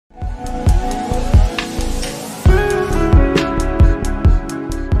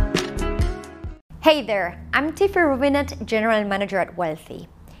Hey there, I'm Tiffy Rubinat, General Manager at Wealthy.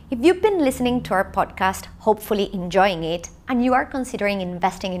 If you've been listening to our podcast, hopefully enjoying it, and you are considering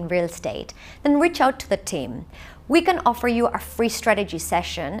investing in real estate, then reach out to the team. We can offer you a free strategy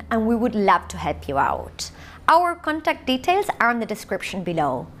session and we would love to help you out. Our contact details are in the description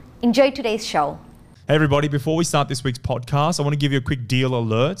below. Enjoy today's show. Hey everybody, before we start this week's podcast, I want to give you a quick deal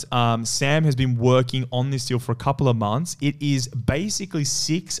alert. Sam has been working on this deal for a couple of months. It is basically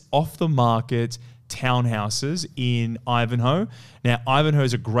 6 off-the-market townhouses in Ivanhoe. Now, Ivanhoe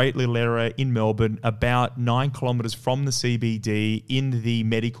is a great little area in Melbourne, about 9 kilometres from the CBD in the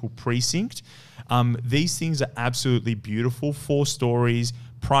medical precinct. These things are absolutely beautiful. 4 stories,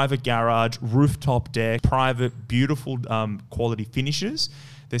 private garage, rooftop deck, private, beautiful quality finishes.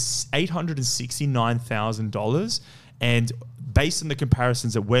 There's $869,000, and based on the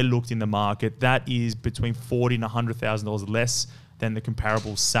comparisons that we're looked in the market, that is between $40,000 and $100,000 less than the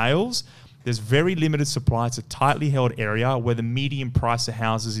comparable sales. There's very limited supply. It's a tightly held area where the median price of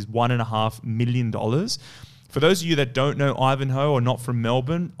houses is $1.5 million. For those of you that don't know Ivanhoe or not from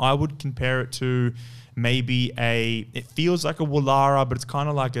Melbourne, I would compare it to maybe it feels like a Woollahra, but it's kind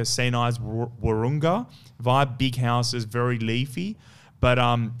of like a St. Ives Wahroonga vibe, big houses, very leafy. But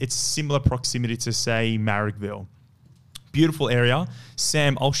it's similar proximity to, say, Marrickville. Beautiful area.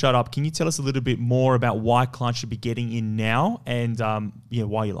 Sam, I'll shut up. Can you tell us a little bit more about why clients should be getting in now and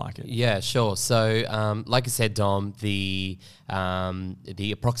why you like it? Yeah, sure. So, like I said, Dom, the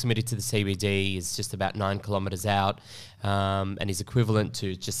proximity to the CBD is just about 9 kilometres out, and is equivalent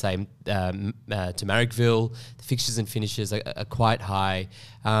to just say to Marrickville. The fixtures and finishes are quite high,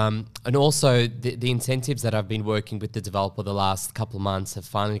 and also the incentives that I've been working with the developer the last couple of months have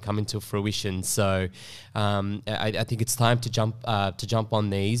finally come into fruition. So, I think it's time to jump on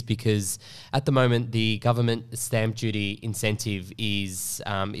these, because at the moment the government stamp duty incentive is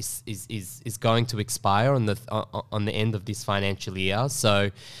going to expire on the end of this financial year.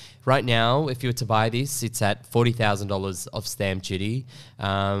 So right now, if you were to buy this, it's at $40,000 of stamp duty.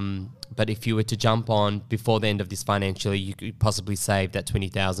 But if you were to jump on before the end of this financial year, you could possibly save that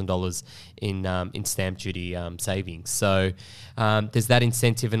 $20,000 in stamp duty savings. So there's that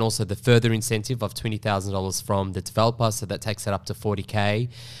incentive, and also the further incentive of $20,000 from the developer. So that takes it up to $40K.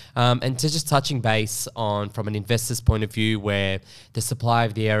 And to just touching base on from an investor's point of view, where the supply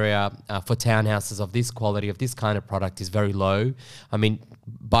of the area for townhouses of this quality, of this kind of product, is very low. I mean,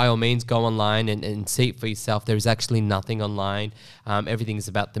 by all means, go online and see it for yourself. There is actually nothing online. Everything is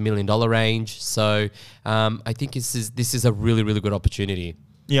about the $1 million range. So I think this is a really, really good opportunity.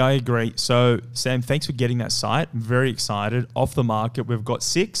 Yeah, I agree. So, Sam, thanks for getting that site. I'm very excited. Off the market, we've got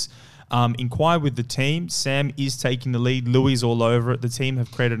 6. Inquire with the team. Sam is taking the lead. Louis is all over it. The team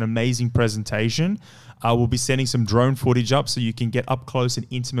have created an amazing presentation. We'll be sending some drone footage up so you can get up close and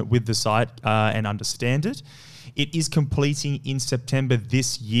intimate with the site and understand it. It is completing in September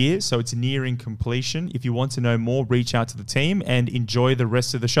this year, so it's nearing completion. If you want to know more, reach out to the team and enjoy the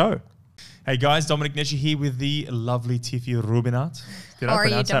rest of the show. Hey guys, Dominic Nesci here with the lovely Tiffy Rubinat. Did I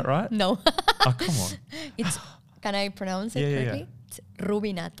pronounce that right? No. Oh, come on. Can I pronounce it correctly? Yeah. It's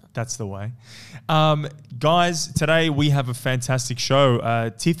Rubinat. That's the way. Guys, today we have a fantastic show.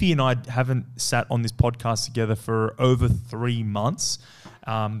 Tiffy and I haven't sat on this podcast together for over 3 months.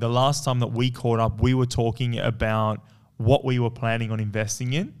 The last time that we caught up, we were talking about what we were planning on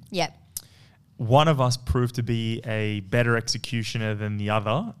investing in. Yeah. One of us proved to be a better executioner than the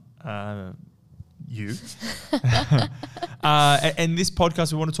other. You. And this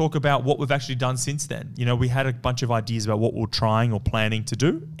podcast, we want to talk about what we've actually done since then. You know, we had a bunch of ideas about what we're trying or planning to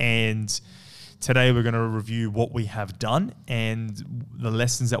do. And today we're going to review what we have done and the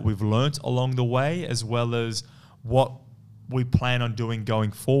lessons that we've learnt along the way, as well as what we plan on doing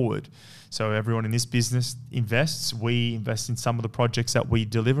going forward. So everyone in this business invests. We invest in some of the projects that we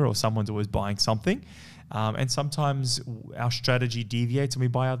deliver, or someone's always buying something. And sometimes our strategy deviates and we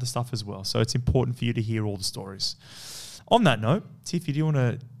buy other stuff as well. So it's important for you to hear all the stories. On that note, Tiffy, do you want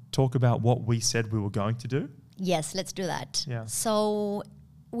to talk about what we said we were going to do? Yes, let's do that. Yeah. So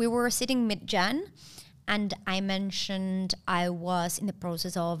we were sitting mid-Jan, and I mentioned I was in the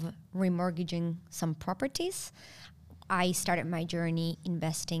process of remortgaging some properties. I started my journey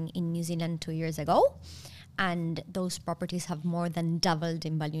investing in New Zealand 2 years ago, and those properties have more than doubled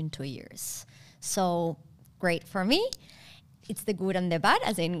in value in 2 years. So great for me. It's the good and the bad,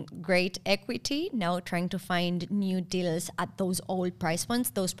 as in great equity. Now trying to find new deals at those old price points.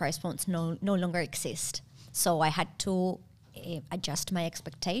 Those price points no longer exist. So I had to adjust my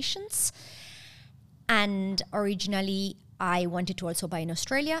expectations. And originally, I wanted to also buy in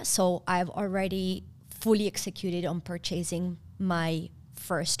Australia. So I've already fully executed on purchasing my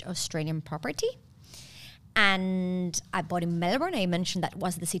first Australian property. And I bought in Melbourne. I mentioned that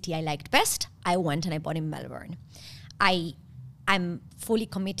was the city I liked best. I went and I bought in Melbourne. I'm fully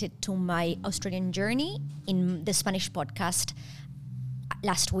committed to my Australian journey. In the Spanish podcast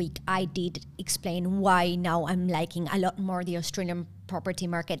last week, I did explain why now I'm liking a lot more the Australian property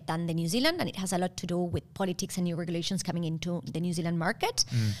market than the New Zealand, and it has a lot to do with politics and new regulations coming into the New Zealand market,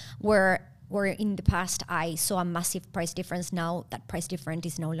 where in the past I saw a massive price difference. Now that price difference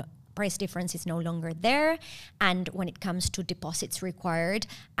is no longer there, and when it comes to deposits required,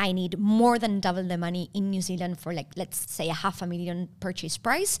 I need more than double the money in New Zealand for, like, let's say $500,000 purchase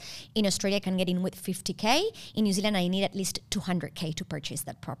price. In Australia, I can get in with 50K. In New Zealand, I need at least 200K to purchase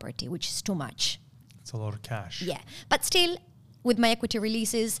that property, which is too much. It's a lot of cash. Yeah, but still, with my equity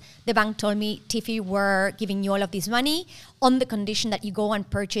releases, the bank told me, Tiffy, we're giving you all of this money on the condition that you go and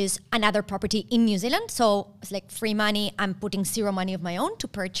purchase another property in New Zealand. So it's like free money. I'm putting zero money of my own to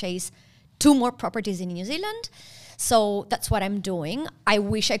purchase 2 more properties in New Zealand. So that's what I'm doing. I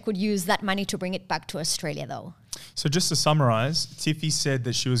wish I could use that money to bring it back to Australia, though. So just to summarize, Tiffy said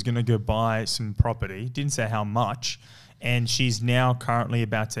that she was going to go buy some property, didn't say how much, and she's now currently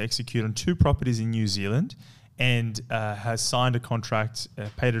about to execute on 2 properties in New Zealand, and has signed a contract,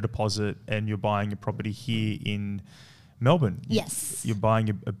 paid a deposit, and you're buying a property here in Melbourne. Yes. You're buying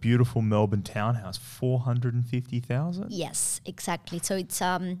a beautiful Melbourne townhouse, 450,000? Yes, exactly. So it's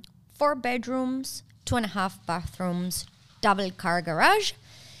 4 bedrooms, 2.5 bathrooms, double car garage.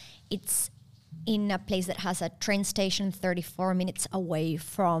 It's in a place that has a train station 34 minutes away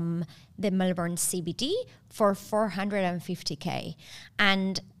from the Melbourne CBD for 450K.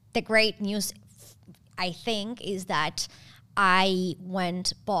 And the great news, I think, is that I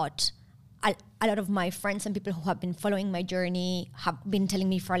bought a lot of my friends and people who have been following my journey have been telling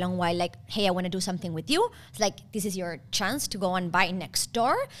me for a long while, like, hey, I want to do something with you. It's like, this is your chance to go and buy next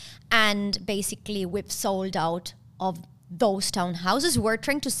door. And basically, we've sold out of those townhouses. We're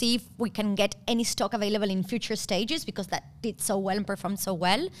trying to see if we can get any stock available in future stages, because that did so well and performed so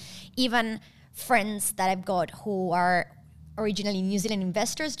well. Even friends that I've got who are originally New Zealand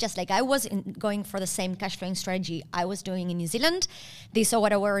investors, just like I was, going for the same cash flowing strategy I was doing in New Zealand. They saw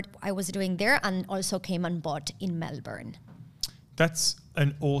what I was doing there and also came and bought in Melbourne. That's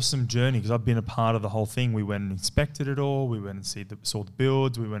an awesome journey, because I've been a part of the whole thing. We went and inspected it all. We went and saw the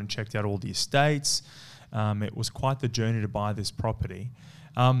builds. We went and checked out all the estates. It was quite the journey to buy this property.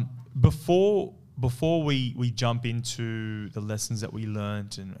 Before we jump into the lessons that we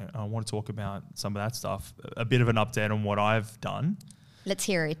learned, and I want to talk about some of that stuff, a bit of an update on what I've done. Let's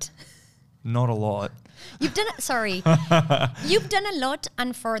hear it. Not a lot. You've done a lot,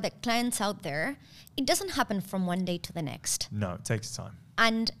 and for the clients out there, it doesn't happen from one day to the next. No, it takes time.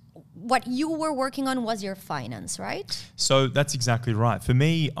 And what you were working on was your finance, right? So that's exactly right. For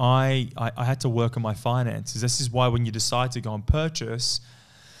me, I had to work on my finances. This is why when you decide to go and purchase,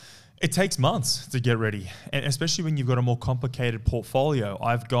 it takes months to get ready, and especially when you've got a more complicated portfolio.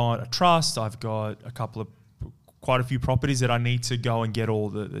 I've got a trust, I've got quite a few properties that I need to go and get all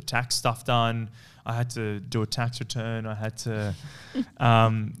the tax stuff done. I had to do a tax return. I had to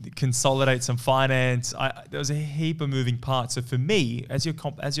consolidate some finance. There was a heap of moving parts. So for me, as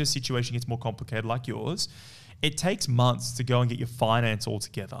your situation gets more complicated like yours, it takes months to go and get your finance all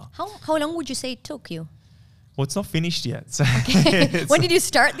together. How long would you say it took you? Well, it's not finished yet. So okay. When did you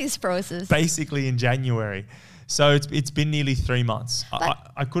start this process? Basically in January. So it's been nearly 3 months.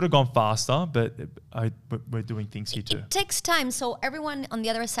 I could have gone faster, but we're doing things here too. It takes time. So everyone on the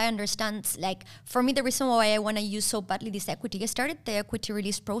other side understands, like, for me, the reason why I want to use so badly this equity, I started the equity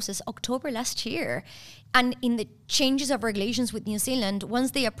release process October last year. And in the changes of regulations with New Zealand,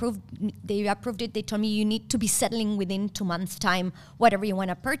 once they approved it, they told me you need to be settling within 2 months' time, whatever you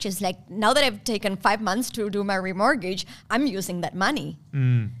want to purchase. Like, now that I've taken 5 months to do my remortgage, I'm using that money.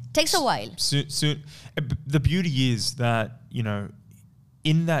 Takes a while. The beauty is that,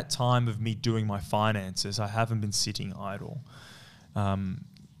 in that time of me doing my finances, I haven't been sitting idle.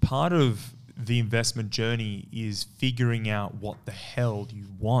 Part of the investment journey is figuring out what the hell you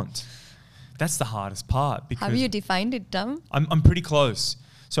want. That's the hardest part. Because have you defined it, Dom? I'm pretty close.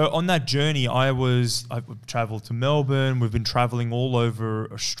 So on that journey, I've traveled to Melbourne. We've been traveling all over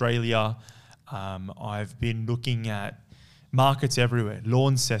Australia. I've been looking at markets everywhere.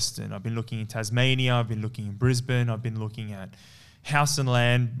 Launceston. I've been looking in Tasmania. I've been looking in Brisbane. I've been looking at house and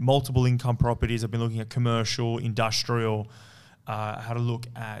land, multiple income properties. I've been looking at commercial, industrial. I had a look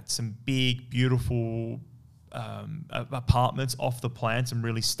at some big, beautiful apartments off the plan, some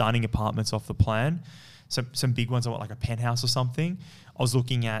really stunning apartments off the plan. some big ones. I want like a penthouse or something. I was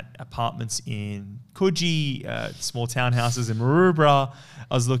looking at apartments in Coogee, small townhouses in Maroubra.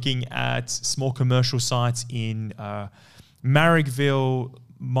 I was looking at small commercial sites in Marrickville.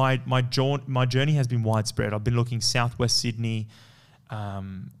 My journey has been widespread. I've been looking southwest Sydney,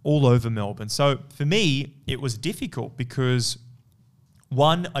 all over Melbourne. So for me, it was difficult because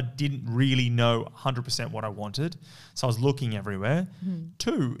one, I didn't really know 100% what I wanted. So I was looking everywhere.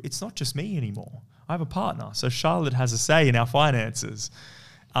 Two, it's not just me anymore. I have a partner. So Charlotte has a say in our finances,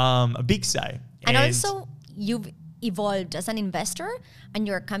 a big say. And also you've evolved as an investor and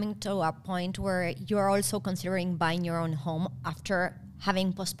you're coming to a point where you're also considering buying your own home after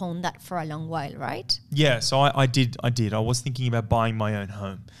having postponed that for a long while, right? Yeah, so I did. I was thinking about buying my own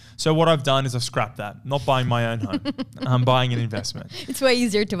home. So what I've done is I've scrapped that. Not buying my own home. I'm buying an investment. It's way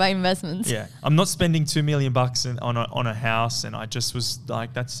easier to buy investments. Yeah, I'm not spending $2 million on a house, and I just was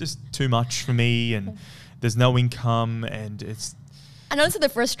like, that's just too much for me, and there's no income, and it's. And also the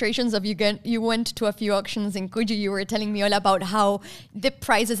frustrations of you went to a few auctions in Coogee. You were telling me all about how the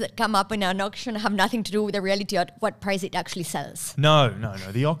prices that come up in an auction have nothing to do with the reality of what price it actually sells. No.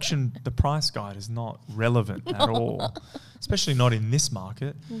 The auction, the price guide is not relevant at all, especially not in this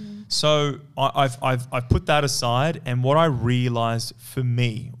market. So I've put that aside, and what I realized for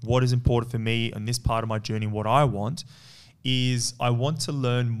me, what is important for me in this part of my journey, what I want is I want to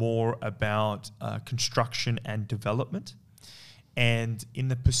learn more about construction and development. And in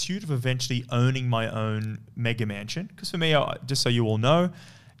the pursuit of eventually owning my own mega mansion, because for me, just so you all know,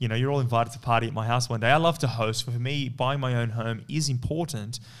 you're all invited to party at my house one day. I love to host. For me, buying my own home is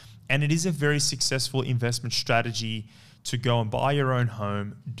important. And it is a very successful investment strategy to go and buy your own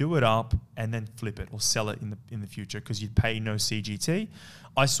home, do it up, and then flip it or sell it in the future because you'd pay no CGT.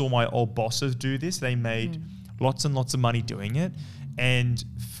 I saw my old bosses do this. They made lots and lots of money doing it. And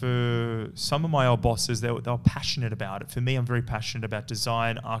for some of my old bosses, they were passionate about it. For me, I'm very passionate about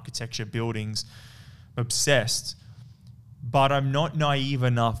design, architecture, buildings, obsessed. But I'm not naive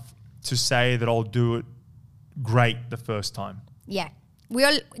enough to say that I'll do it great the first time. Yeah.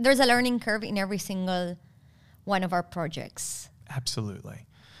 There's a learning curve in every single one of our projects. Absolutely.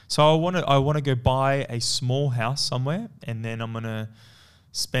 So I want to go buy a small house somewhere, and then I'm going to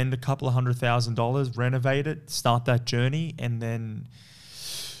spend a couple of $100,000, renovate it, start that journey, and then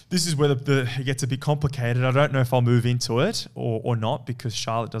this is where it gets a bit complicated. I don't know if I'll move into it or not because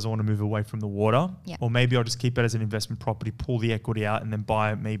Charlotte doesn't want to move away from the water. Yeah. Or maybe I'll just keep it as an investment property, pull the equity out, and then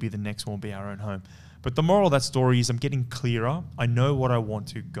buy it. Maybe the next one will be our own home. But the moral of that story is I'm getting clearer. I know what I want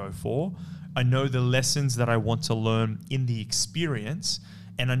to go for. I know the lessons that I want to learn in the experience,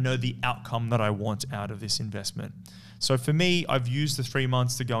 and I know the outcome that I want out of this investment. So for me, I've used the 3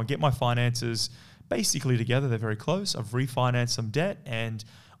 months to go and get my finances basically together. They're very close. I've refinanced some debt, and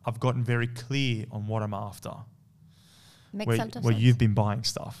I've gotten very clear on what I'm after. Makes sense. Where you've been buying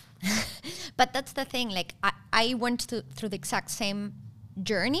stuff. But that's the thing. Like I went through the exact same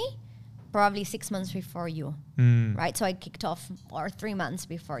journey, probably 6 months before you, right? So I kicked off, or 3 months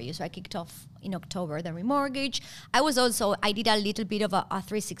before you. So I kicked off in October, the remortgage. I did a little bit of a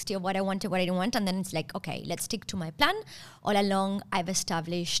 360 of what I wanted, what I didn't want. And then it's like, okay, let's stick to my plan. All along, I've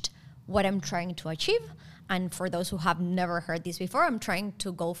established what I'm trying to achieve. And for those who have never heard this before, I'm trying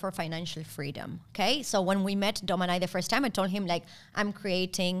to go for financial freedom, okay? So when we met, Dom and I, the first time, I told him, like, I'm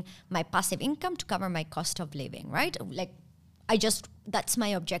creating my passive income to cover my cost of living, right? Like, that's my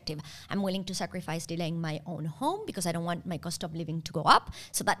objective. I'm willing to sacrifice delaying my own home because I don't want my cost of living to go up.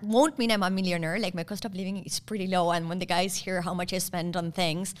 So that won't mean I'm a millionaire. Like, my cost of living is pretty low. And when the guys hear how much I spend on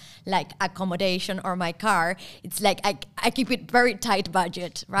things like accommodation or my car, it's like I keep it very tight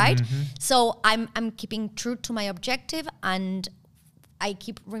budget, right? So I'm keeping true to my objective, and I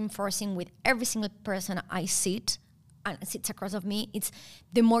keep reinforcing with every single person I sit and sits across of me. It's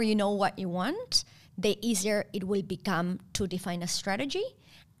the more you know what you want, the easier it will become to define a strategy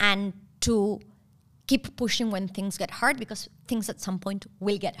and to keep pushing when things get hard, because things at some point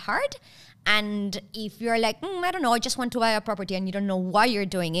will get hard. And if you're like, I don't know, I just want to buy a property, and you don't know why you're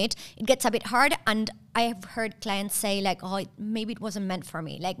doing it, it gets a bit hard. And I have heard clients say like, maybe it wasn't meant for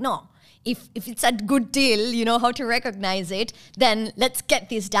me. Like, no, if it's a good deal, you know how to recognize it, then let's get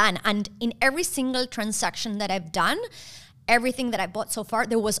this done. And in every single transaction that I've done, everything that I bought so far,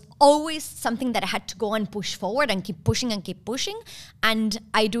 there was always something that I had to go and push forward and keep pushing and keep pushing. And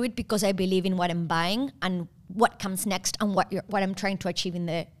I do it because I believe in what I'm buying and what comes next and what I'm trying to achieve in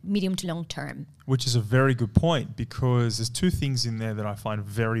the medium to long term. Which is a very good point, because there's two things in there that I find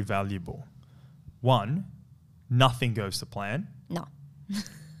very valuable. One, nothing goes to plan. No.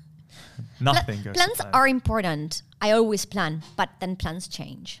 Nothing goes Plans to plan. are important. I always plan, but then plans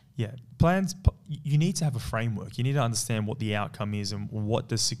change. Yeah, you need to have a framework. You need to understand what the outcome is and what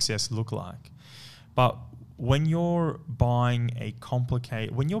does success look like. But when you're buying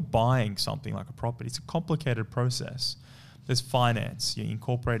something like a property, it's a complicated process. There's finance, you're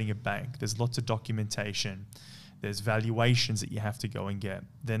incorporating a bank, there's lots of documentation, there's valuations that you have to go and get.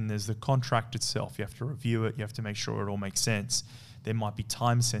 Then there's the contract itself. You have to review it, you have to make sure it all makes sense. There might be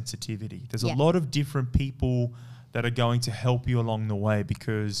time sensitivity. There's a lot of different people that are going to help you along the way,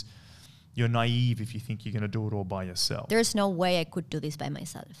 because you're naive if you think you're going to do it all by yourself. There's no way I could do this by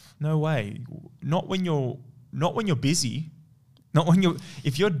myself. No way. Not when you're busy.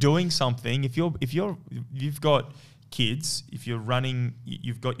 If you're doing something, if you've got kids, if you're running,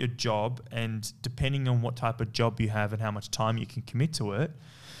 you've got your job, and depending on what type of job you have and how much time you can commit to it,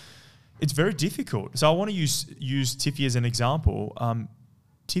 it's very difficult. So I want to use Tiffy as an example.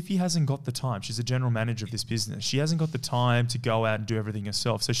 Tiffy hasn't got the time. She's the general manager of this business. She hasn't got the time to go out and do everything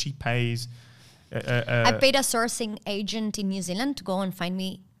herself. So she pays. I paid a sourcing agent in New Zealand to go and find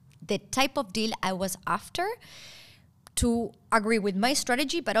me the type of deal I was after, to agree with my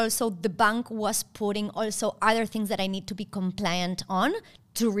strategy, but also the bank was putting also other things that I need to be compliant on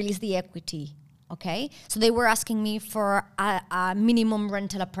to release the equity. Okay, so they were asking me for a minimum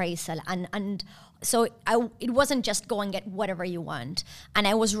rental appraisal, and so it wasn't just go and get whatever you want. And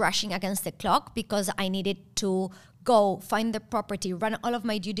I was rushing against the clock because I needed to go find the property, run all of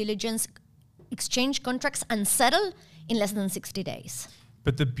my due diligence, exchange contracts, and settle in less than 60 days.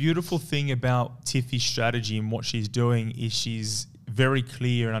 But the beautiful thing about Tiffy's strategy and what she's doing is she's very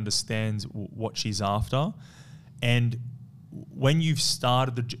clear and understands what she's after. And when you're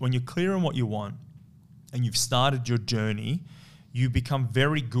clear on what you want and you've started your journey, you become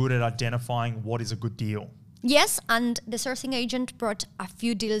very good at identifying what is a good deal. Yes, and the sourcing agent brought a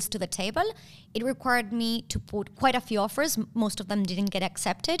few deals to the table. It required me to put quite a few offers. Most of them didn't get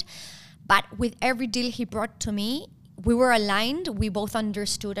accepted. But with every deal he brought to me, we were aligned. We both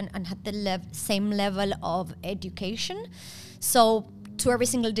understood and had the same level of education. So to every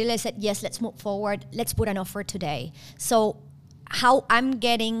single deal, I said, yes, let's move forward. Let's put an offer today. So how I'm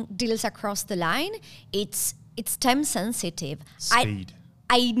getting deals across the line, it's time sensitive. Speed.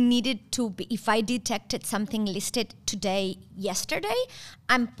 I needed to be, if I detected something listed yesterday,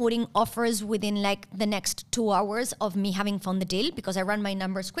 I'm putting offers within like the next 2 hours of me having found the deal, because I run my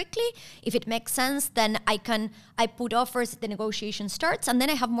numbers quickly. If it makes sense, then I put offers, the negotiation starts, and then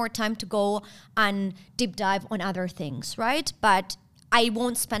I have more time to go and deep dive on other things, right? But I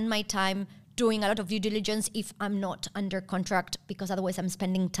won't spend my time doing a lot of due diligence if I'm not under contract, because otherwise I'm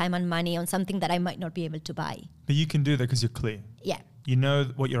spending time and money on something that I might not be able to buy. But you can do that because you're clear. Yeah. You know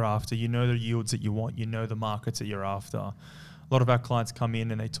what you're after. You know the yields that you want. You know the markets that you're after. A lot of our clients come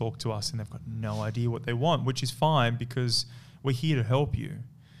in and they talk to us and they've got no idea what they want, which is fine, because we're here to help you.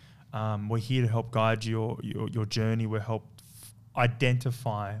 We're here to help guide your journey. We're help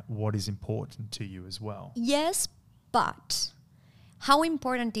identify what is important to you as well. Yes, but how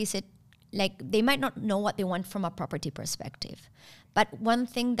important is it? Like, they might not know what they want from a property perspective, but one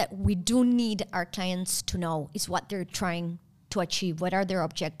thing that we do need our clients to know is what they're trying to achieve. What are their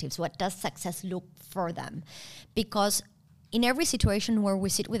objectives? What does success look for them? Because in every situation where we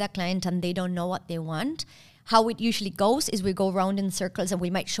sit with a client and they don't know what they want, how it usually goes is we go round in circles and we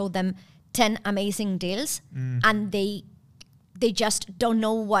might show them 10 amazing deals and they just don't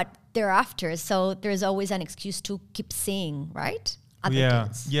know what they're after. So there's always an excuse to keep seeing, right?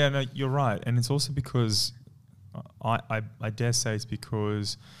 Deals. Yeah, no, you're right. And it's also because, I dare say it's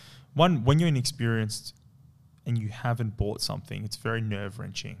because, one, when you're inexperienced and you haven't bought something, it's very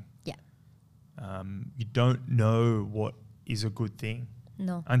nerve-wrenching. Yeah. You don't know what is a good thing.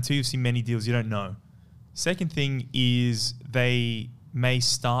 No. Until you've seen many deals, you don't know. Second thing is they may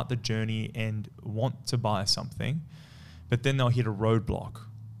start the journey and want to buy something, but then they'll hit a roadblock.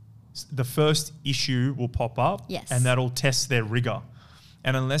 The first issue will pop up, yes, and that'll test their rigor.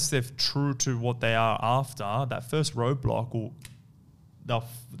 And unless they're true to what they are after, that first roadblock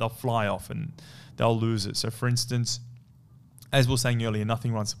they'll fly off and they'll lose it. So for instance, as we were saying earlier,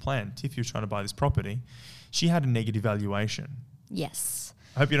 nothing runs to plan. Tiffy was trying to buy this property. She had a negative valuation. Yes.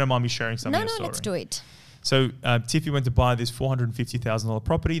 I hope you don't mind me sharing some of your story. No, let's do it. So Tiffy went to buy this $450,000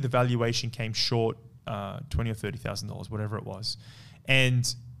 property. The valuation came short $20,000 or $30,000, whatever it was.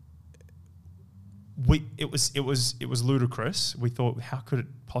 And it was ludicrous. We thought, how could it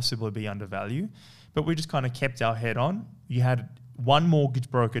possibly be undervalued? But we just kind of kept our head on. You had one mortgage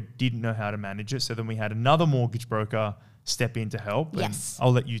broker didn't know how to manage it, so then we had another mortgage broker step in to help. Yes. And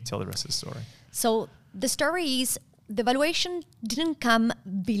I'll let you tell the rest of the story. So the story is, the valuation didn't come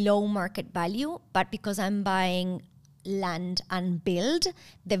below market value, but because I'm buying land and build,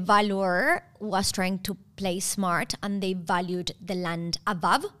 the valuer was trying to play smart, and they valued the land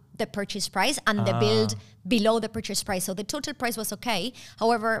above the purchase price and the build below the purchase price. So the total price was okay.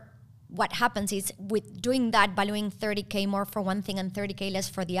 However, what happens is with doing that, valuing 30K more for one thing and 30K less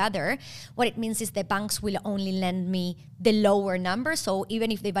for the other, what it means is the banks will only lend me the lower number. So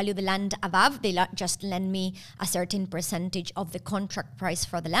even if they value the land above, they just lend me a certain percentage of the contract price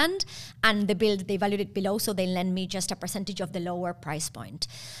for the land, and the build, they valued it below, so they lend me just a percentage of the lower price point.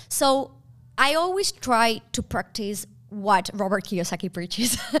 So I always try to practice what Robert Kiyosaki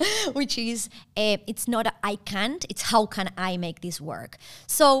preaches, which is it's not a I can't, it's how can I make this work.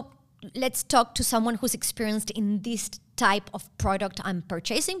 So let's talk to someone who's experienced in this type of product I'm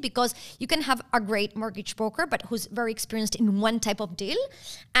purchasing, because you can have a great mortgage broker, but who's very experienced in one type of deal,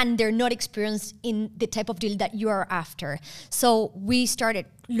 and they're not experienced in the type of deal that you are after. So we started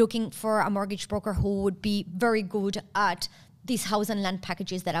looking for a mortgage broker who would be very good at these house and land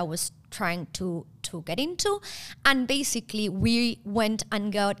packages that I was trying to get into. And basically we went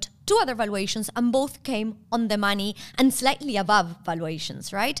and got 2 other valuations, and both came on the money and slightly above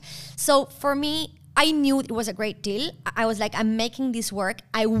valuations, right? So for me, I knew it was a great deal. I was like, I'm making this work.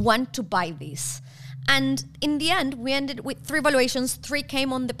 I want to buy this. And in the end, we ended with 3 valuations. 3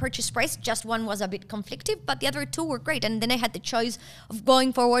 came on the purchase price. Just one was a bit conflictive, but the other 2 were great. And then I had the choice of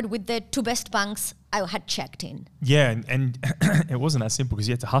going forward with the 2 best banks I had checked in. Yeah, and it wasn't that simple because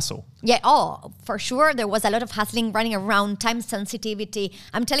you had to hustle. Yeah, for sure. There was a lot of hustling, running around, time sensitivity.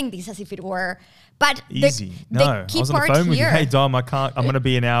 I'm telling this as if it were... But easy. The key I was on the part phone with you. here, Hey, Dom, I'm going to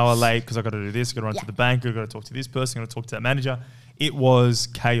be an hour late because I got to do this. I got to run to the bank. I got to talk to this person. I got to talk to that manager. It was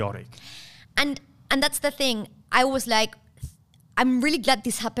chaotic. And that's the thing. I was like, I'm really glad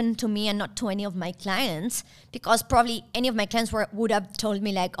this happened to me and not to any of my clients, because probably any of my clients would have told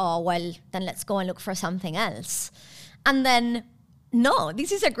me like, oh, well, then let's go and look for something else. And then, no,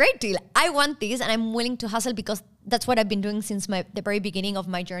 this is a great deal. I want this, and I'm willing to hustle because that's what I've been doing since the very beginning of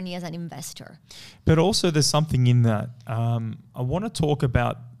my journey as an investor. But also there's something in that. I want to talk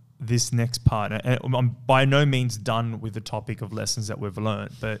about this next part. I'm by no means done with the topic of lessons that we've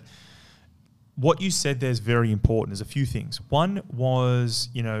learned, but what you said there is very important. There's a few things. One was,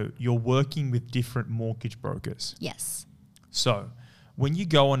 you're working with different mortgage brokers. Yes. So when you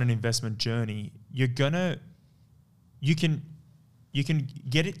go on an investment journey, you can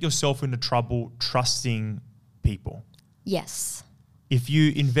get it yourself into trouble trusting people. Yes. If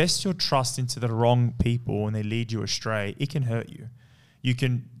you invest your trust into the wrong people and they lead you astray, it can hurt you.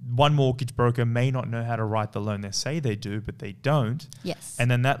 One mortgage broker may not know how to write the loan. They say they do, but they don't. Yes. And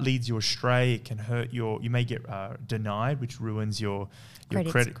then that leads you astray. It can hurt you may get denied, which ruins your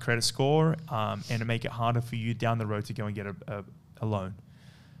credit score, and it make it harder for you down the road to go and get a loan.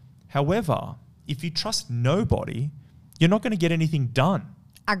 However, if you trust nobody, you're not going to get anything done.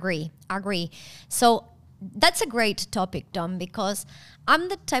 Agree. So that's a great topic, Dom, because I'm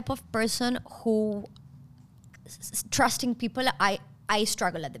the type of person who trusting people, I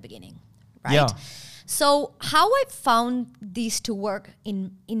struggle at the beginning, right? Yeah. So how I found this to work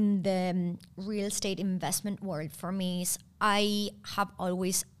in the real estate investment world for me is I have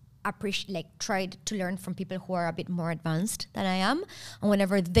always tried to learn from people who are a bit more advanced than I am. And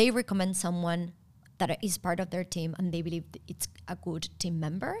whenever they recommend someone that is part of their team and they believe it's a good team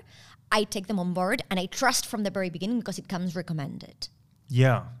member, I take them on board and I trust from the very beginning because it comes recommended.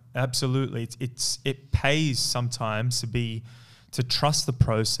 Yeah, absolutely. It pays sometimes to trust the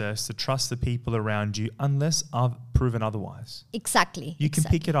process, to trust the people around you, unless proven otherwise. Exactly. You can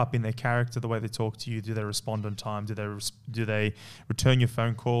pick it up in their character, the way they talk to you. Do they respond on time? Do they return your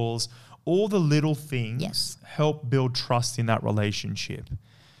phone calls? All the little things help build trust in that relationship.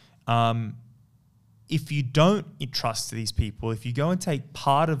 If you don't trust these people, if you go and take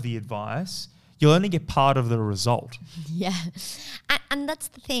part of the advice, you'll only get part of the result. Yeah. And that's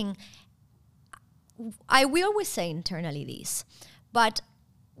the thing. We always say internally this, but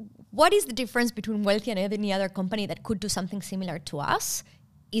what is the difference between Wealthy and any other company that could do something similar to us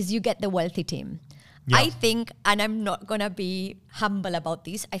is you get the Wealthy team. Yeah. I think, and I'm not going to be humble about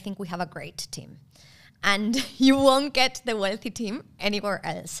this, I think we have a great team. And you won't get the Wealthy team anywhere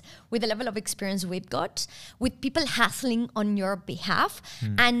else with the level of experience we've got, with people hustling on your behalf.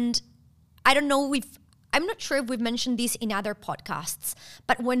 And I don't know I'm not sure if we've mentioned this in other podcasts,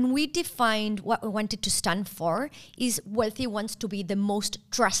 but when we defined what we wanted to stand for is Wealthy wants to be the most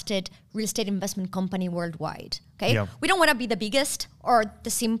trusted real estate investment company worldwide. Okay. Yeah. We don't want to be the biggest or the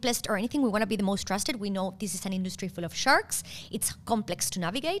simplest or anything. We want to be the most trusted. We know this is an industry full of sharks. It's complex to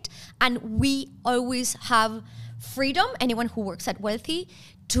navigate. And we always have freedom, anyone who works at Wealthy,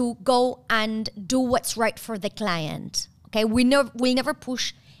 to go and do what's right for the client. Okay, we'll never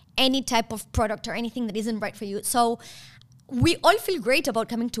push any type of product or anything that isn't right for you. So we all feel great about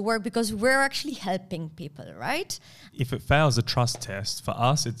coming to work because we're actually helping people, right? If it fails a trust test, for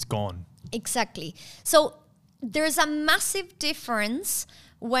us, it's gone. Exactly. So there's a massive difference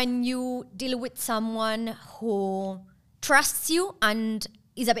when you deal with someone who trusts you and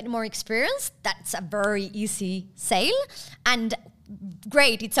is a bit more experienced. That's a very easy sale. And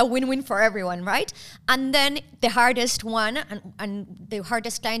great, it's a win-win for everyone, right? And then the hardest one and the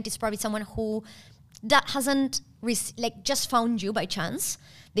hardest client is probably someone who that hasn't just found you by chance.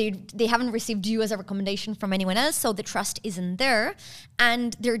 They haven't received you as a recommendation from anyone else, so the trust isn't there,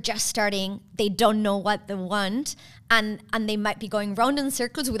 and they're just starting. They don't know what they want, and they might be going round in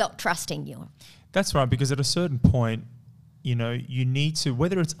circles without trusting you. That's right, because at a certain point, you know, you need to,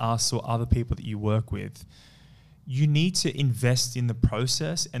 whether it's us or other people that you work with, you need to invest in the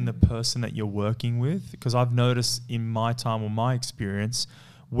process and the person that you're working with. Because I've noticed in my time or my experience,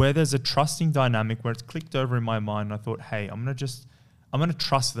 where there's a trusting dynamic where it's clicked over in my mind, and I thought, hey, I'm going to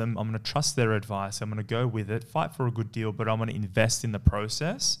trust them. I'm going to trust their advice. I'm going to go with it, fight for a good deal, but I'm going to invest in the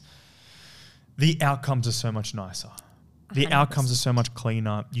process. The outcomes are so much nicer. The 100%. outcomes are so much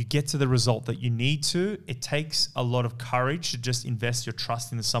cleaner. You get to the result that you need to. It takes a lot of courage to just invest your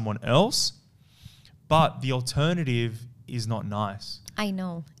trust into someone else. But the alternative is not nice. I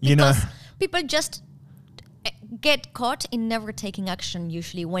know. You know? Because people just get caught in never taking action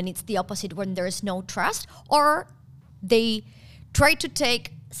usually when it's the opposite, when there's no trust, or they try to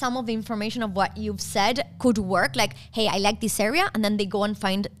take some of the information of what you've said could work, like, hey, I like this area, and then they go and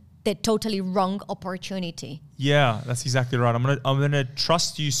find the totally wrong opportunity. Yeah, that's exactly right. I'm gonna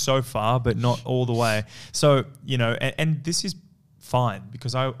trust you so far, but not all the way. So, you know, and this is fine,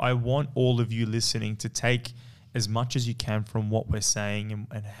 because I want all of you listening to take as much as you can from what we're saying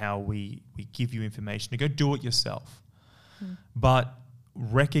and how we give you information to go do it yourself. But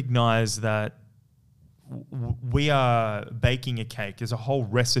recognize that we are baking a cake. There's a whole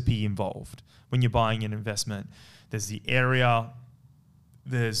recipe involved when you're buying an investment. There's the area,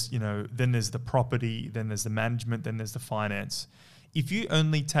 there's, you know, then there's the property, then there's the management, then there's the finance. If you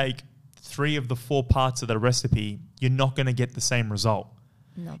only take 3 of the 4 parts of the recipe, you're not going to get the same result.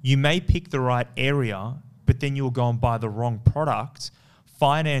 No. You may pick the right area, but then you'll go and buy the wrong product,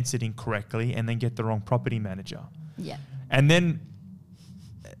 finance it incorrectly, and then get the wrong property manager. Yeah. And then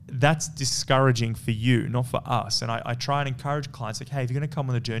that's discouraging for you, not for us. And I try and encourage clients, like, hey, if you're going to come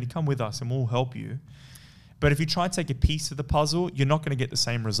on the journey, come with us and we'll help you. But if you try and take a piece of the puzzle, you're not going to get the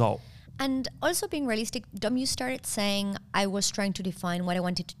same result. And also being realistic, Dom, you started saying I was trying to define what I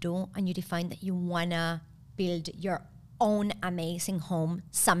wanted to do, and you defined that you want to build your own amazing home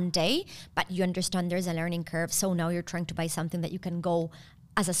someday, but you understand there's a learning curve. So now you're trying to buy something that you can go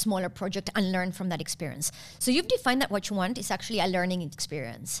as a smaller project and learn from that experience. So you've defined that what you want is actually a learning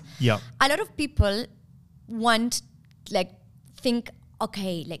experience. Yeah. A lot of people think,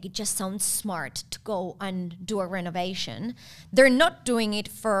 okay, like it just sounds smart to go and do a renovation. They're not doing it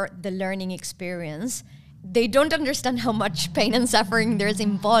for the learning experience. They don't understand how much pain and suffering there's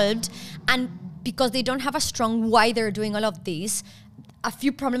involved. And because they don't have a strong why they're doing all of this, a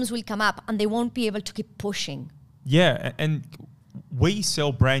few problems will come up and they won't be able to keep pushing. Yeah, and we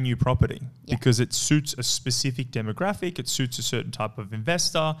sell brand new property because it suits a specific demographic, it suits a certain type of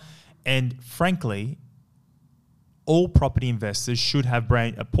investor, and frankly, all property investors should have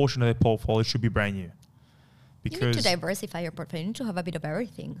a portion of their portfolio should be brand new. Because you need to diversify your portfolio. You need to have a bit of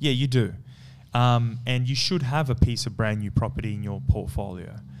everything. Yeah, you do. And you should have a piece of brand new property in your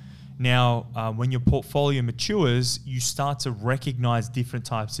portfolio. Now, when your portfolio matures, you start to recognize different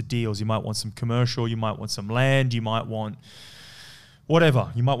types of deals. You might want some commercial, you might want some land, you might want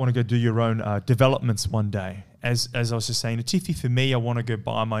whatever. You might want to go do your own developments one day. As I was just saying to Tiffy, for me, I want to go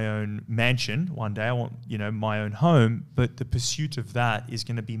buy my own mansion one day. I want, my own home, but the pursuit of that is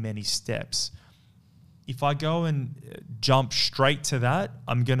going to be many steps. If I go and jump straight to that,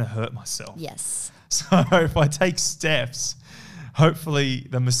 I'm going to hurt myself. Yes. So if I take steps, hopefully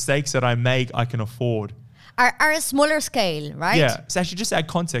the mistakes that I make, I can afford. Are a smaller scale, right? Yeah. So actually, just to add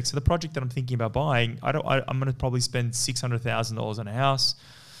context, so the project that I'm thinking about buying, I'm going to probably spend $600,000 on a house,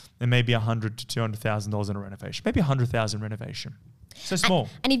 and maybe $100,000 to $200,000 in a renovation, maybe $100,000 renovation. So small.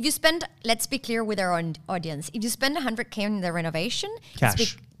 And if you spend, let's be clear with our audience, if you spend $100K on the renovation,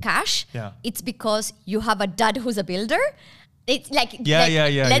 cash, it's because you have a dad who's a builder. It's like,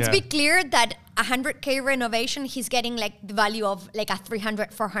 let's be clear that 100K renovation, he's getting like the value of like a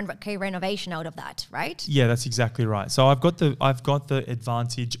 300, 400K renovation out of that, right? Yeah, that's exactly right. So I've got the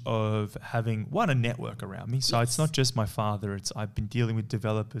advantage of having a network around me. So it's not just my father. I've been dealing with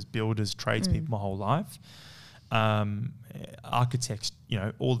developers, builders, tradespeople my whole life. Architects,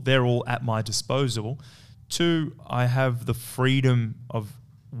 they're all at my disposal. 2, I have the freedom of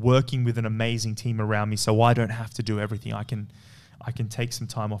working with an amazing team around me, so I don't have to do everything. I can take some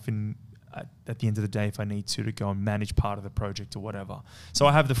time off at the end of the day if I need to go and manage part of the project or whatever. So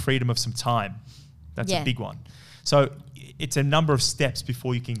I have the freedom of some time. That's a big one. So it's a number of steps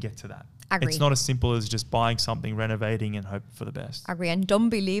before you can get to that. Agree. It's not as simple as just buying something, renovating, and hope for the best. Agree. And don't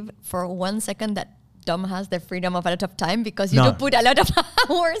believe for 1 second that Dom has the freedom of a lot of time, because you do put a lot of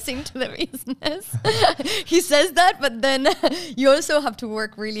hours into the business. He says that, but then you also have to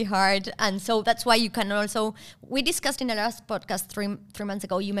work really hard. And so that's why you can also, we discussed in the last podcast 3 months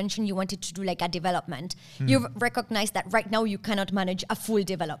ago, you mentioned you wanted to do like a development. You've recognized that right now you cannot manage a full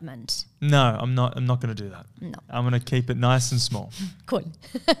development. No, I'm not going to do that. No. I'm going to keep it nice and small. Cool.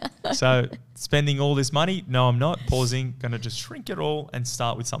 So spending all this money, no, I'm not. Pausing, going to just shrink it all and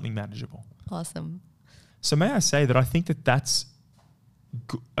start with something manageable. Awesome. So may I say that I think that that's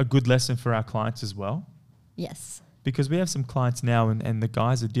a good lesson for our clients as well? Yes. Because we have some clients now, and the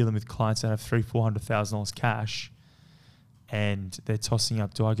guys are dealing with clients that have $300,000-$400,000 cash, and they're tossing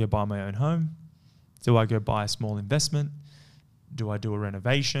up, do I go buy my own home? Do I go buy a small investment? Do I do a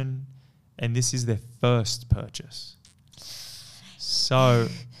renovation? And this is their first purchase. So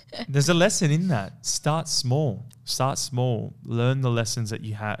there's a lesson in that. Start small. Learn the lessons that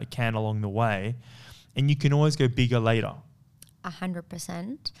you can along the way. And you can always go bigger later.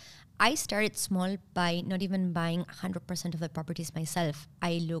 100%. I started small by not even buying 100% of the properties myself.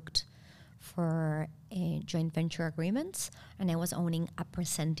 I looked for joint venture agreements, and I was owning a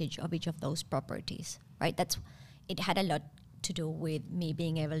percentage of each of those properties, right? It had a lot to do with me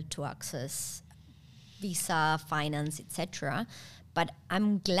being able to access visa, finance, etc. But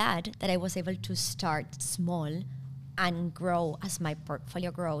I'm glad that I was able to start small and grow as my portfolio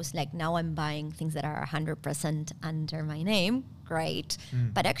grows. Like now I'm buying things that are 100% under my name. Great.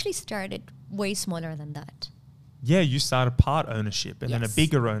 But actually started way smaller than that. Yeah, you started part ownership and then a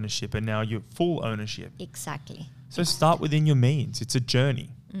bigger ownership, and now you're full ownership. Exactly. So start within your means. It's a journey.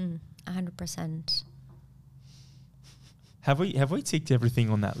 100%. Have we ticked everything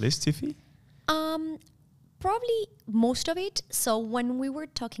on that list, Tiffy? Probably most of it. So when we were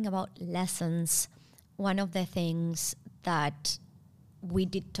talking about lessons, one of the things that we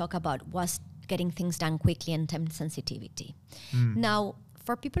did talk about was getting things done quickly and time sensitivity. Now,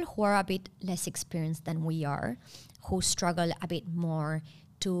 for people who are a bit less experienced than we are, who struggle a bit more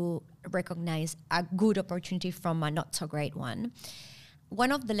to recognize a good opportunity from a not so great one,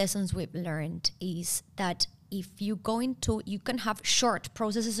 one of the lessons we've learned is that if you can have short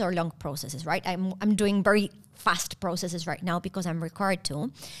processes or long processes, right? I'm doing very fast processes right now because I'm required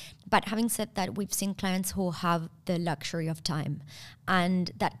to. But having said that, we've seen clients who have the luxury of time.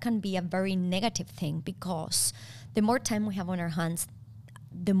 And that can be a very negative thing, because the more time we have on our hands,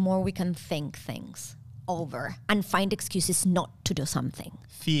 the more we can think things over and find excuses not to do something.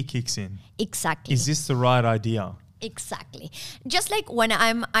 Fear kicks in. Exactly. Is this the right idea? Exactly. Just like when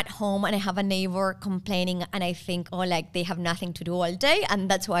I'm at home and I have a neighbor complaining and I think, they have nothing to do all day, and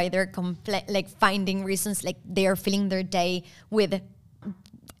that's why they're finding reasons, like they're filling their day with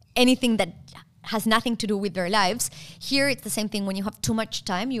anything that has nothing to do with their lives. Here it's the same thing. When you have too much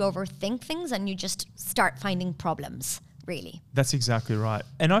time, you overthink things and you just start finding problems, really. That's exactly right.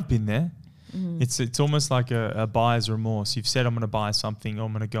 And I've been there. It's almost like a buyer's remorse. You've said, I'm going to buy something, or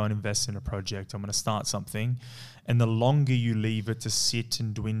I'm going to go and invest in a project, I'm going to start something. And the longer you leave it to sit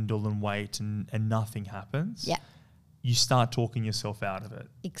and dwindle and wait and nothing happens, you start talking yourself out of it.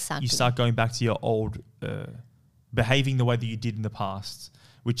 Exactly. You start going back to your old behaving the way that you did in the past,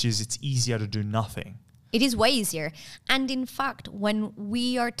 which is it's easier to do nothing. It is way easier. And in fact, when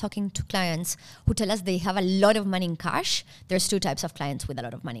we are talking to clients who tell us they have a lot of money in cash, there's 2 types of clients with a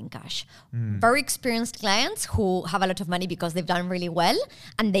lot of money in cash. Very experienced clients who have a lot of money because they've done really well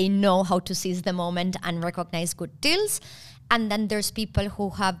and they know how to seize the moment and recognize good deals. And then there's people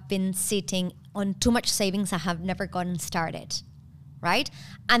who have been sitting on too much savings and have never gotten started, right?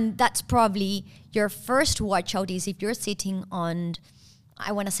 And that's probably your first watch out, is if you're sitting on,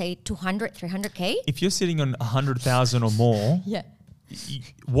 I want to say 200, 300K. If you're sitting on 100,000 or more,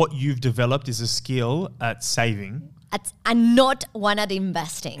 what you've developed is a skill at saving. And not one at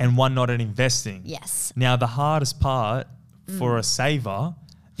investing. And one not at investing. Yes. Now, the hardest part for a saver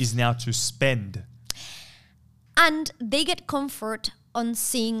is now to spend. And they get comfort on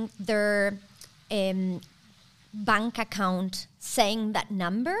seeing their bank account saying that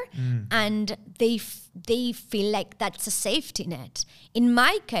number, and they feel like that's a safety net. In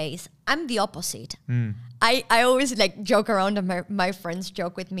my case, I'm the opposite. I always like joke around, and my friends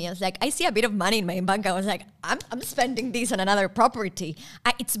joke with me. I was like, I see a bit of money in my bank. I was like, I'm spending this on another property.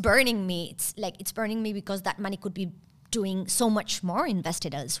 It's burning me. It's burning me because that money could be doing so much more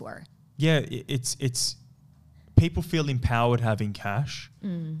invested elsewhere. Yeah, it's people feel empowered having cash.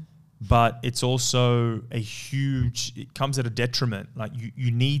 But it's also it comes at a detriment. Like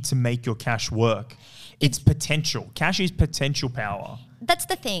you need to make your cash work. It's potential. Cash is potential power. That's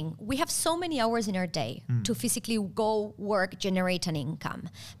the thing. We have so many hours in our day to physically go work, generate an income.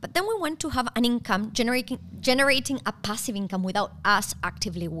 But then we want to have an income generating a passive income without us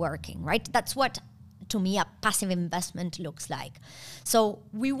actively working, right? That's what, to me, a passive investment looks like. So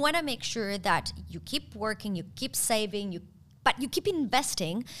we want to make sure that you keep working, you keep saving, but you keep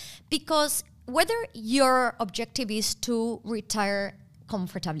investing, because whether your objective is to retire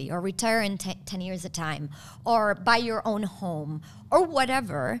comfortably or retire in 10 years at a time or buy your own home or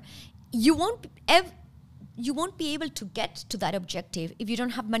whatever, you won't be able to get to that objective if you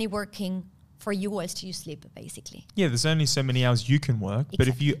don't have money working for you whilst you sleep, basically. Yeah, there's only so many hours you can work. Exactly. But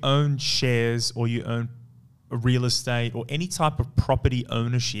if you own shares or you own real estate or any type of property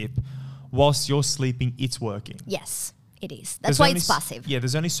ownership, whilst you're sleeping, it's working. Yes. It is. That's why it's passive. Yeah,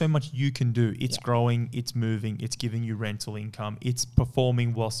 there's only so much you can do. It's growing, it's moving, it's giving you rental income, it's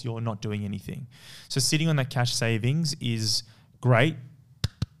performing whilst you're not doing anything. So sitting on that cash savings is great.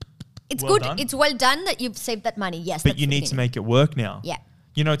 It's good. It's well done that you've saved that money. Yes. But you need to make it work now. Yeah.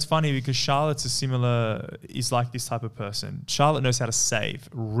 You know, it's funny because Charlotte's is like this type of person. Charlotte knows how to save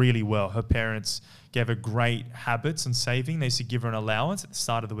really well. Her parents gave her great habits on saving. They used to give her an allowance at the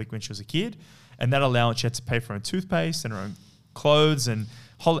start of the week when she was a kid. And that allowance, she had to pay for her own toothpaste and her own clothes and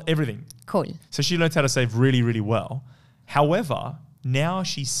everything. Cool. So she learned how to save really, really well. However, now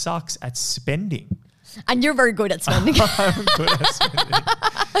she sucks at spending. And you're very good at spending. I'm good at spending.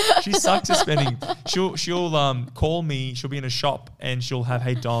 She sucks at spending. She'll call me. She'll be in a shop and she'll have,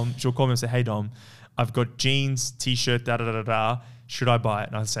 hey, Dom. She'll call me and say, hey, Dom, I've got jeans, T-shirt, da-da-da-da-da. Should I buy it?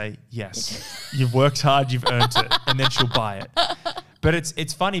 And I'll say, yes. You've worked hard. You've earned it. And then she'll buy it. But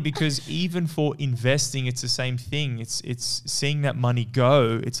it's funny because even for investing, it's the same thing. It's seeing that money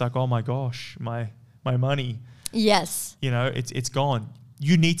go. It's like, oh my gosh, my money. Yes. You know, it's gone.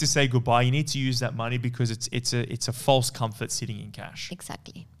 You need to say goodbye. You need to use that money because it's a false comfort sitting in cash.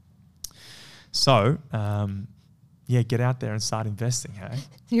 Exactly. So, get out there and start investing, hey?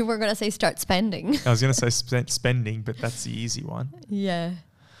 You were going to say start spending. I was going to say spending, but that's the easy one. Yeah.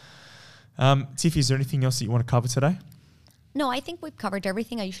 Tiffy, is there anything else that you want to cover today? No, I think we've covered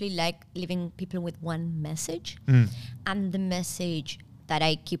everything. I usually like leaving people with one message. And the message that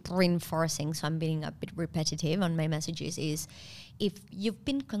I keep reinforcing, so I'm being a bit repetitive on my messages, is if you've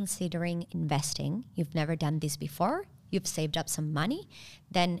been considering investing, you've never done this before, you've saved up some money,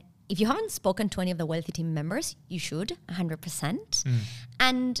 then if you haven't spoken to any of the Wealthy Team members, you should, 100%.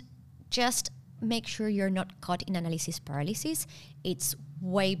 And just make sure you're not caught in analysis paralysis. It's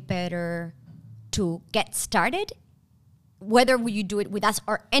way better to get started, whether you do it with us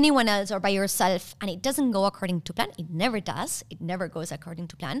or anyone else or by yourself, and it doesn't go according to plan. It never does. It never goes according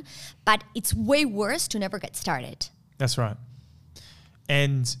to plan. But it's way worse to never get started. That's right.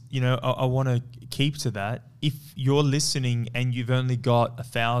 And, you know, I want to keep to that. If you're listening and you've only got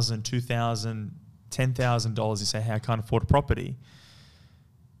 $1,000, $2,000, $10,000, you say, hey, I can't afford a property,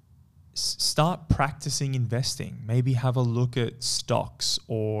 start practicing investing. Maybe have a look at stocks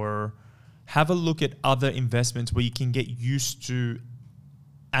or have a look at other investments where you can get used to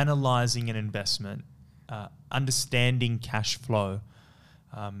analyzing an investment, understanding cash flow.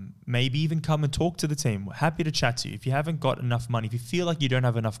 Maybe even come and talk to the team. We're happy to chat to you. If you haven't got enough money, if you feel like you don't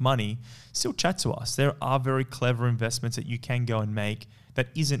have enough money, still chat to us. There are very clever investments that you can go and make that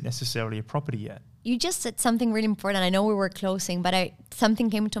isn't necessarily a property yet. You just said something really important. I know we were closing, but something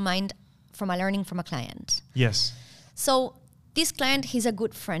came to mind from a learning from a client. Yes. So this client, he's a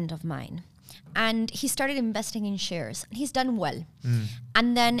good friend of mine. And he started investing in shares. And he's done well.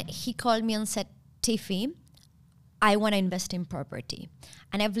 And then he called me and said, Tiffy, I want to invest in property.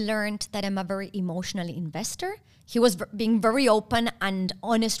 And I've learned that I'm a very emotional investor. He was being very open and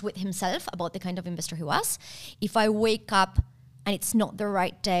honest with himself about the kind of investor he was. If I wake up and it's not the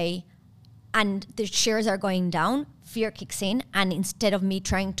right day and the shares are going down, fear kicks in. And instead of me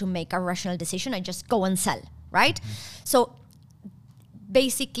trying to make a rational decision, I just go and sell, right? So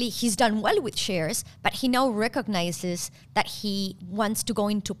basically, he's done well with shares, but he now recognizes that he wants to go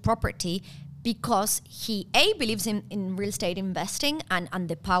into property because he believes in real estate investing and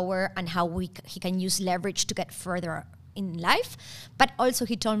the power and how he can use leverage to get further in life. But also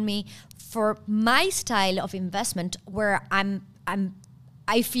he told me, for my style of investment, where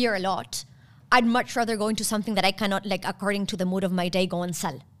I fear a lot, I'd much rather go into something that I cannot, like, according to the mood of my day, go and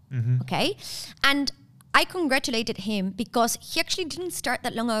sell. Okay? And I congratulated him because he actually didn't start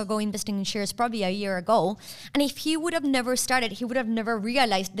that long ago investing in shares, probably a year ago. And if he would have never started, he would have never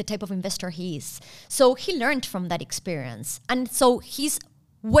realized the type of investor he is. So he learned from that experience. And so he's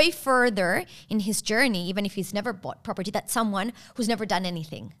way further in his journey, even if he's never bought property, that's someone who's never done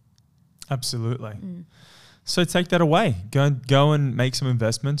anything. Absolutely. So take that away. Go and make some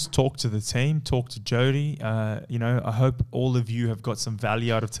investments. Talk to the team. Talk to Jody. I hope all of you have got some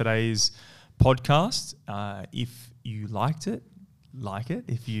value out of today's podcast. If you liked it, like it.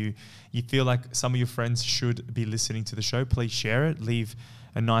 If you feel like some of your friends should be listening to the show, please share it. Leave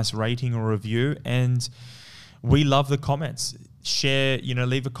a nice rating or review. And we love the comments. Share,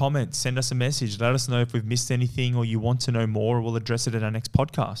 leave a comment. Send us a message. Let us know if we've missed anything or you want to know more. We'll address it in our next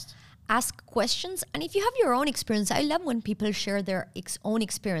podcast. Ask questions, and if you have your own experience, I love when people share their own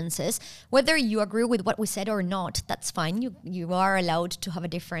experiences. Whether you agree with what we said or not, that's fine. You are allowed to have a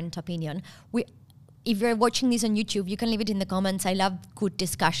different opinion. If you're watching this on YouTube, you can leave it in the comments. I love good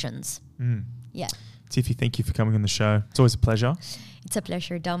discussions. Yeah. Tiffy, thank you for coming on the show. It's always a pleasure. It's a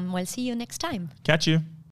pleasure, Dom. We'll see you next time. Catch you.